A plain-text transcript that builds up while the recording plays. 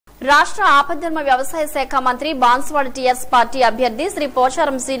రాష్ట్ర ఆపధర్మ వ్యవసాయ శాఖ మంత్రి బాన్స్వాడ టీఆర్ఎస్ పార్టీ అభ్యర్థి శ్రీ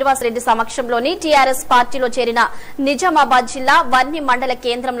పోచారం శ్రీనివాస్ రెడ్డి సమక్షంలోని టీఆర్ఎస్ పార్టీలో చేరిన నిజామాబాద్ జిల్లా వర్ని మండల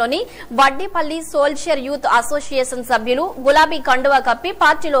కేంద్రంలోని వడ్డిపల్లి సోల్జర్ యూత్ అసోసియేషన్ సభ్యులు గులాబీ కండువా కప్పి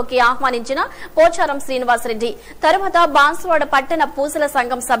పార్టీలోకి ఆహ్వానించిన పోచారం శ్రీనివాస్ రెడ్డి తరువాత బాన్స్వాడ పట్టణ పూసల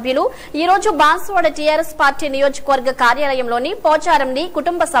సంఘం సభ్యులు ఈ రోజు బాన్స్వాడ టీఆర్ఎస్ పార్టీ నియోజకవర్గ కార్యాలయంలోని పోచారంని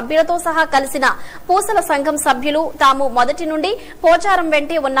కుటుంబ సభ్యులతో సహా కలిసిన పూసల సంఘం సభ్యులు తాము మొదటి నుండి పోచారం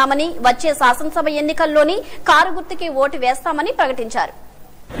వెంటే ఉన్నామని వచ్చే శాసనసభ ఎన్నికల్లోని కారు గుర్తుకి ఓటు వేస్తామని ప్రకటించారు.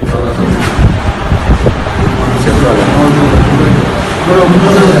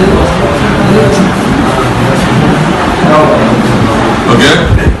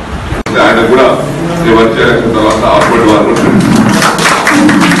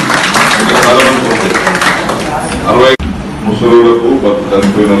 ముసలులకు భర్త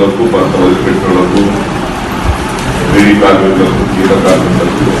చనిపోయినలకు భర్త వదిలిపెట్టినలకు వేడి కార్మికులకు గీత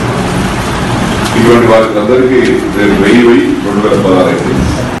కార్మికులకు ఇటువంటి వారికి అందరికీ 2016 అయింది.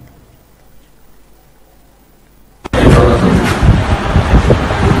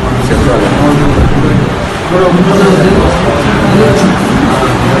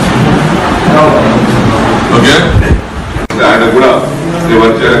 ఆయన కూడా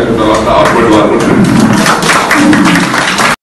వచ్చే తర్వాత అప్పటి వారు